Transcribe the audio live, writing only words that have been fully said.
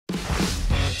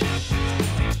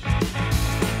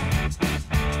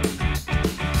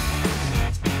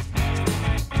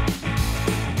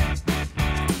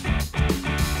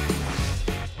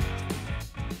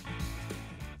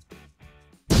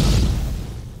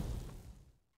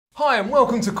Hi and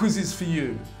welcome to Quizzes for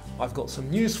You. I've got some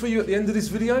news for you at the end of this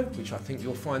video, which I think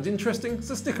you'll find interesting,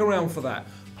 so stick around for that.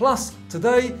 Plus,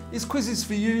 today is Quizzes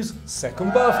for You's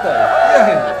second birthday.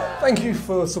 Yay! Thank you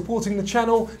for supporting the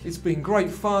channel, it's been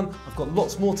great fun, I've got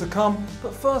lots more to come,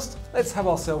 but first, let's have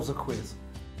ourselves a quiz.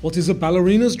 What is a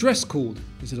ballerina's dress called?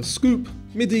 Is it a scoop,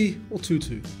 midi or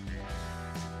tutu?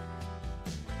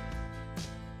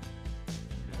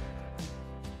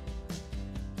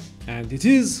 And it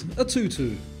is a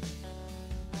tutu.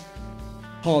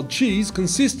 Hard cheese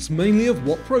consists mainly of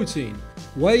what protein?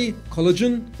 Whey,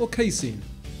 collagen or casein?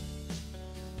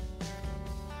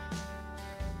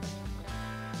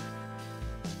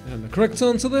 And the correct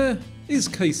answer there is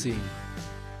casein.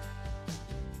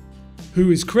 Who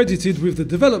is credited with the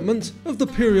development of the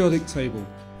periodic table?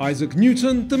 Isaac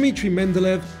Newton, Dmitri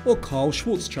Mendeleev or Karl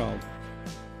Schwarzschild?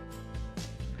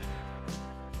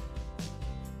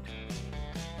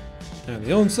 And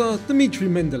the answer, Dmitri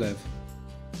Mendeleev.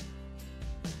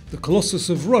 The Colossus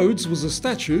of Rhodes was a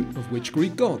statue of which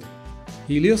Greek god?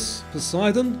 Helios,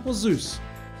 Poseidon or Zeus?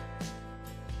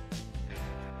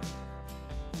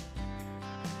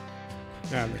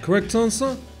 And the correct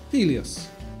answer, Helios.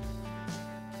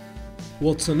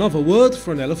 What's another word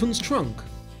for an elephant's trunk?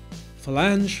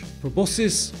 Phalange,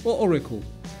 proboscis or auricle?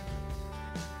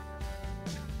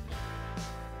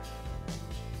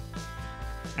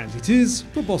 And it is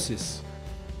proboscis.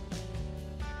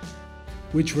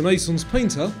 Which Renaissance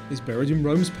painter is buried in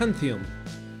Rome's Pantheon?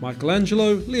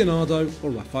 Michelangelo, Leonardo or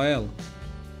Raphael?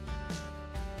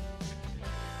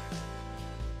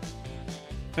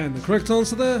 And the correct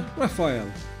answer there,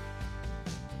 Raphael.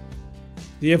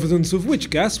 The evidence of which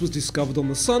gas was discovered on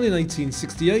the Sun in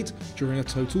 1868 during a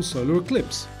total solar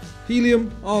eclipse?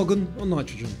 Helium, argon or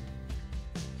nitrogen?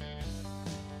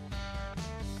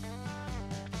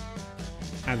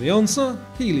 And the answer,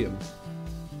 helium.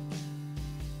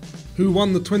 Who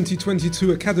won the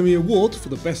 2022 Academy Award for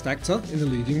the Best Actor in a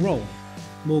Leading Role?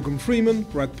 Morgan Freeman,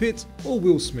 Brad Pitt or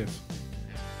Will Smith?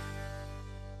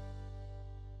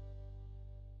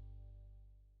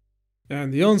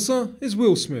 And the answer is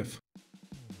Will Smith.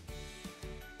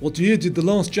 What year did the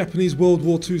last Japanese World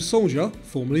War II soldier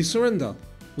formally surrender?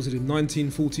 Was it in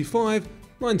 1945,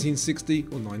 1960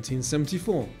 or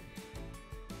 1974?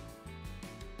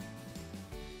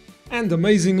 And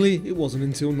amazingly, it wasn't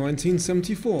until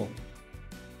 1974.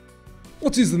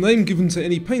 What is the name given to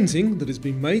any painting that has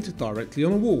been made directly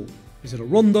on a wall? Is it a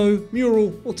rondo,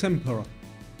 mural or tempera?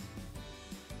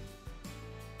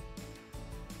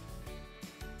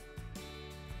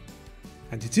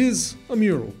 And it is a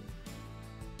mural.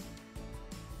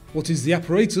 What is the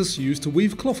apparatus used to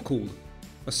weave cloth called?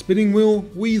 A spinning wheel,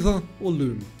 weaver or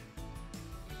loom?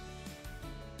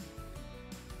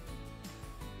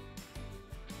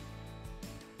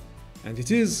 And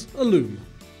it is a loom.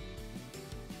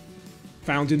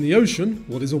 Found in the ocean,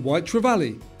 what is a white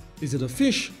trevally? Is it a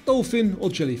fish, dolphin or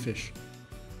jellyfish?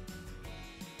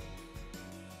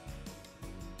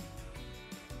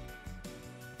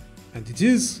 And it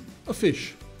is a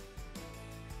fish.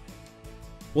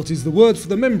 What is the word for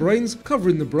the membranes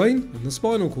covering the brain and the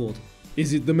spinal cord?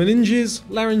 Is it the meninges,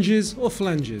 larynges or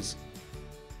phalanges?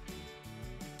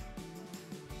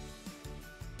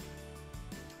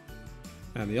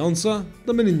 And the answer,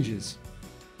 the meninges.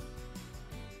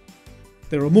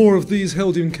 There are more of these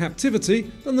held in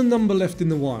captivity than the number left in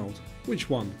the wild. Which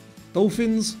one?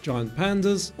 Dolphins, giant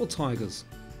pandas or tigers?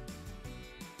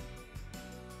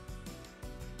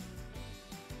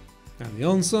 And the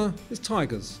answer is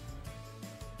tigers.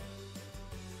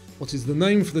 What is the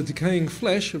name for the decaying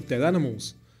flesh of dead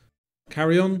animals?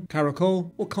 Carrion,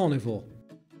 caracol or carnivore?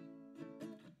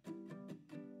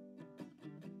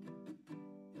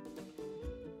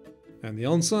 And the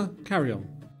answer,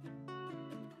 carrion.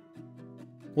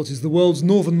 What is the world's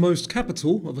northernmost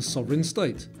capital of a sovereign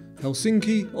state?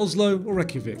 Helsinki, Oslo or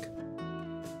Reykjavik?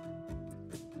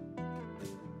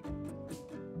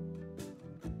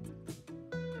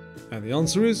 And the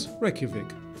answer is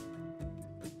Reykjavik.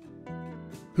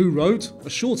 Who wrote A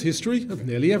Short History of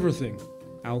Nearly Everything?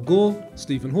 Al Gore,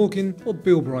 Stephen Hawking or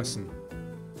Bill Bryson?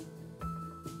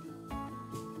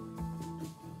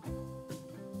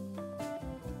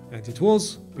 And it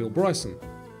was Bill Bryson.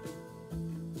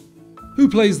 Who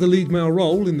plays the lead male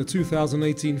role in the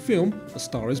 2018 film A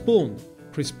Star is Born?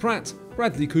 Chris Pratt,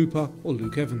 Bradley Cooper or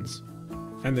Luke Evans?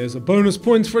 And there's a bonus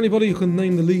point for anybody who can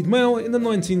name the lead male in the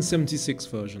 1976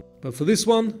 version. But for this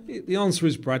one, the answer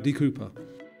is Bradley Cooper.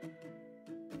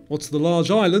 What's the large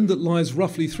island that lies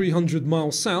roughly 300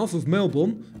 miles south of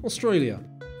Melbourne, Australia?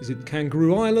 Is it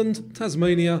Kangaroo Island,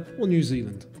 Tasmania or New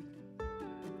Zealand?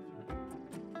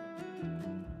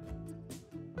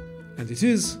 And it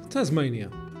is Tasmania.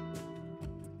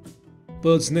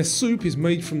 Bird's nest soup is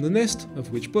made from the nest of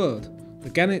which bird? The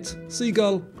gannet,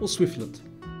 seagull or swiftlet?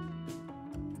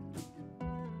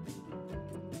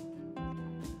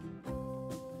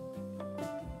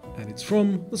 And it's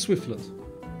from the swiftlet.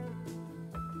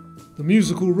 The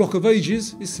musical Rock of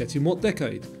Ages is set in what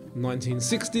decade?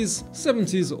 1960s,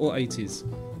 70s or 80s?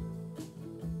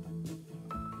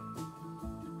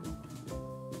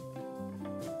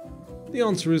 The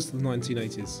answer is the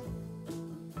 1980s.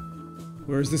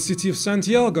 Where is the city of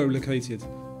Santiago located?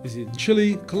 Is it in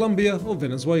Chile, Colombia or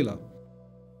Venezuela?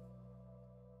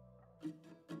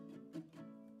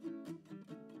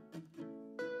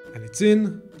 And it's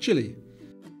in Chile.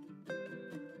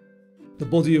 The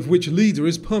body of which leader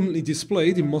is permanently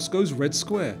displayed in Moscow's Red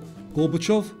Square?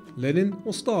 Gorbachev, Lenin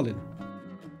or Stalin?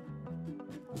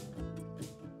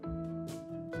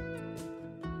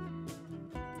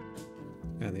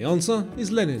 And the answer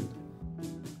is Lenin.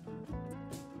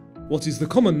 What is the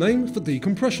common name for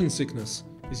decompression sickness?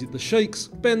 Is it the shakes,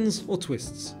 bends or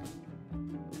twists?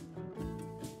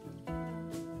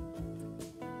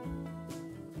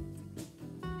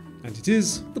 And it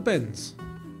is the bends.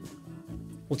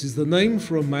 What is the name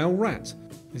for a male rat?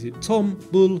 Is it Tom,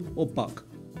 Bull or Buck?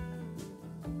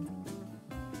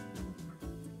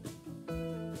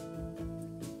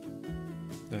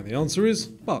 And the answer is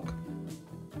Buck.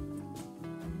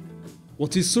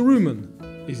 What is cerumen?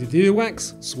 Is it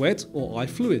earwax, sweat or eye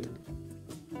fluid?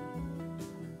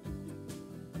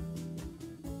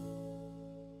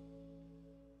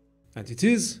 And it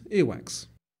is earwax.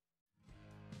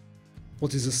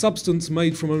 What is a substance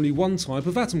made from only one type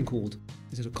of atom called?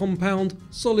 Is it a compound,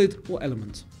 solid or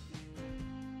element?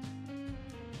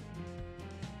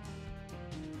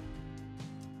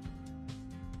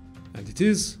 And it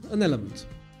is an element.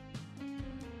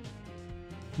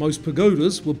 Most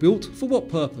pagodas were built for what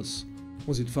purpose?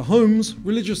 Was it for homes,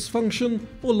 religious function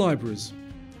or libraries?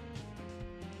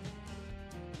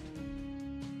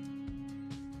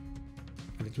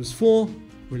 And it was for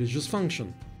religious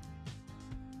function.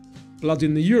 Blood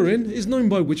in the urine is known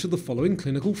by which of the following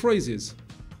clinical phrases?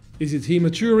 Is it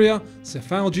hematuria,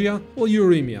 cephalgia or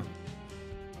uremia?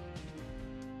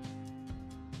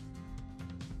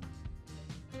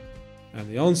 And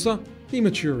the answer,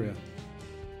 hematuria.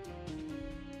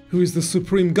 Who is the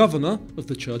supreme governor of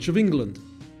the Church of England?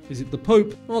 Is it the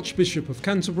Pope, Archbishop of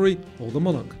Canterbury or the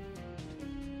monarch?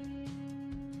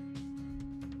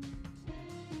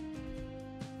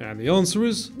 And the answer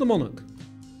is the monarch.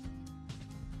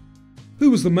 Who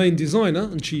was the main designer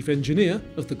and chief engineer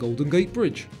of the Golden Gate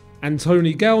Bridge?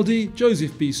 Antoni Gaudi,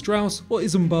 Joseph B. Strauss or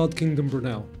Isambard Kingdom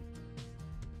Brunel?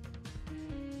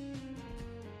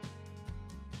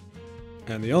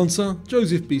 And the answer,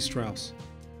 Joseph B. Strauss.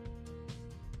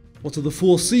 What are the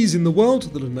 4 seas in the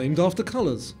world that are named after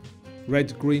colours?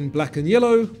 Red, green, black and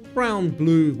yellow, brown,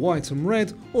 blue, white and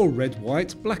red, or red,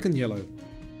 white, black and yellow?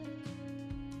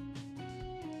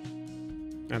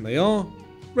 And they are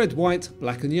red, white,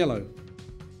 black and yellow.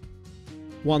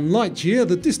 1 light year,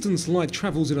 the distance light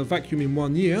travels in a vacuum in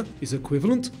 1 year, is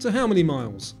equivalent to how many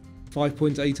miles?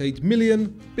 5.88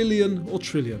 million, billion or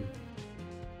trillion?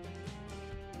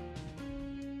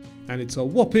 And it's a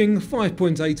whopping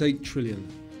 5.88 trillion.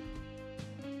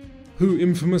 Who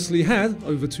infamously had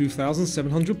over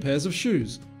 2,700 pairs of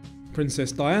shoes?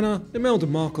 Princess Diana, Imelda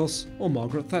Marcos or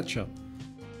Margaret Thatcher?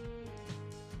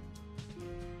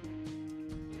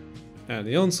 And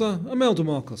the answer, Imelda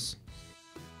Marcos.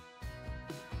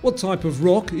 What type of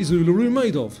rock is Uluru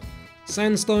made of?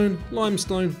 Sandstone,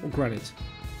 limestone or granite?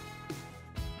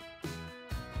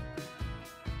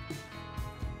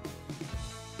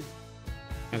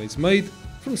 And it's made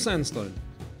from sandstone.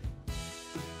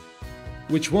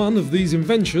 Which one of these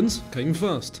inventions came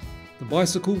first? The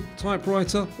bicycle,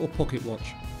 typewriter or pocket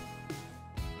watch?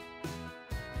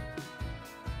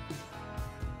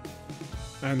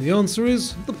 And the answer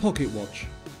is the pocket watch.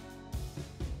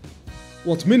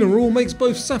 What mineral makes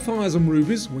both sapphires and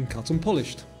rubies when cut and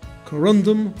polished?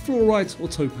 Corundum, fluorite or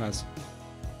topaz?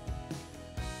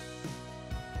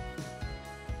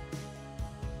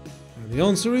 And the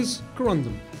answer is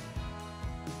corundum.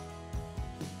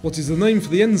 What is the name for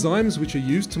the enzymes which are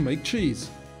used to make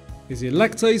cheese? Is it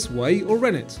lactase, whey or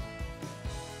rennet?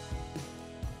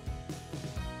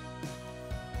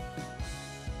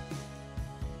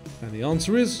 And the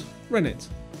answer is rennet.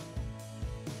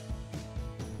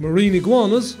 Marine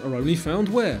iguanas are only found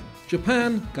where?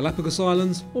 Japan, Galapagos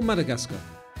Islands or Madagascar?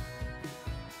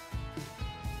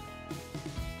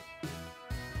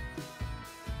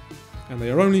 And they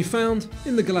are only found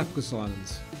in the Galapagos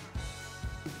Islands.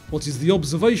 What is the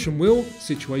observation wheel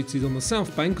situated on the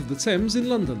south bank of the Thames in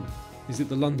London? Is it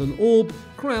the London Orb,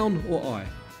 Crown or Eye?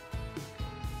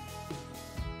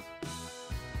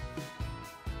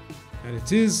 And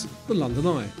it is the London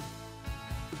Eye.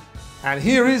 And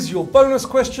here is your bonus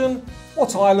question.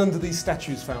 What island are these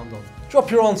statues found on? Drop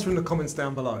your answer in the comments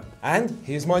down below. And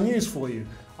here's my news for you.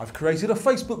 I've created a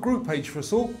Facebook group page for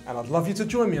us all, and I'd love you to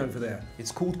join me over there.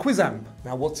 It's called Quizamp.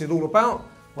 Now what's it all about?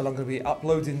 Well, I'm going to be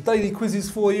uploading daily quizzes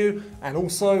for you, and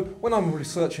also when I'm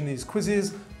researching these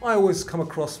quizzes, I always come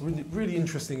across really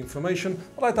interesting information,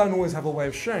 but I don't always have a way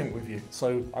of sharing it with you.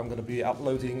 So I'm going to be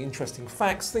uploading interesting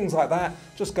facts, things like that.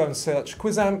 Just go and search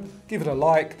Quizamp, give it a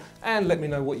like, and let me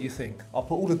know what you think. I'll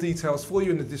put all the details for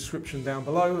you in the description down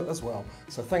below as well.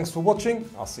 So thanks for watching.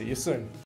 I'll see you soon.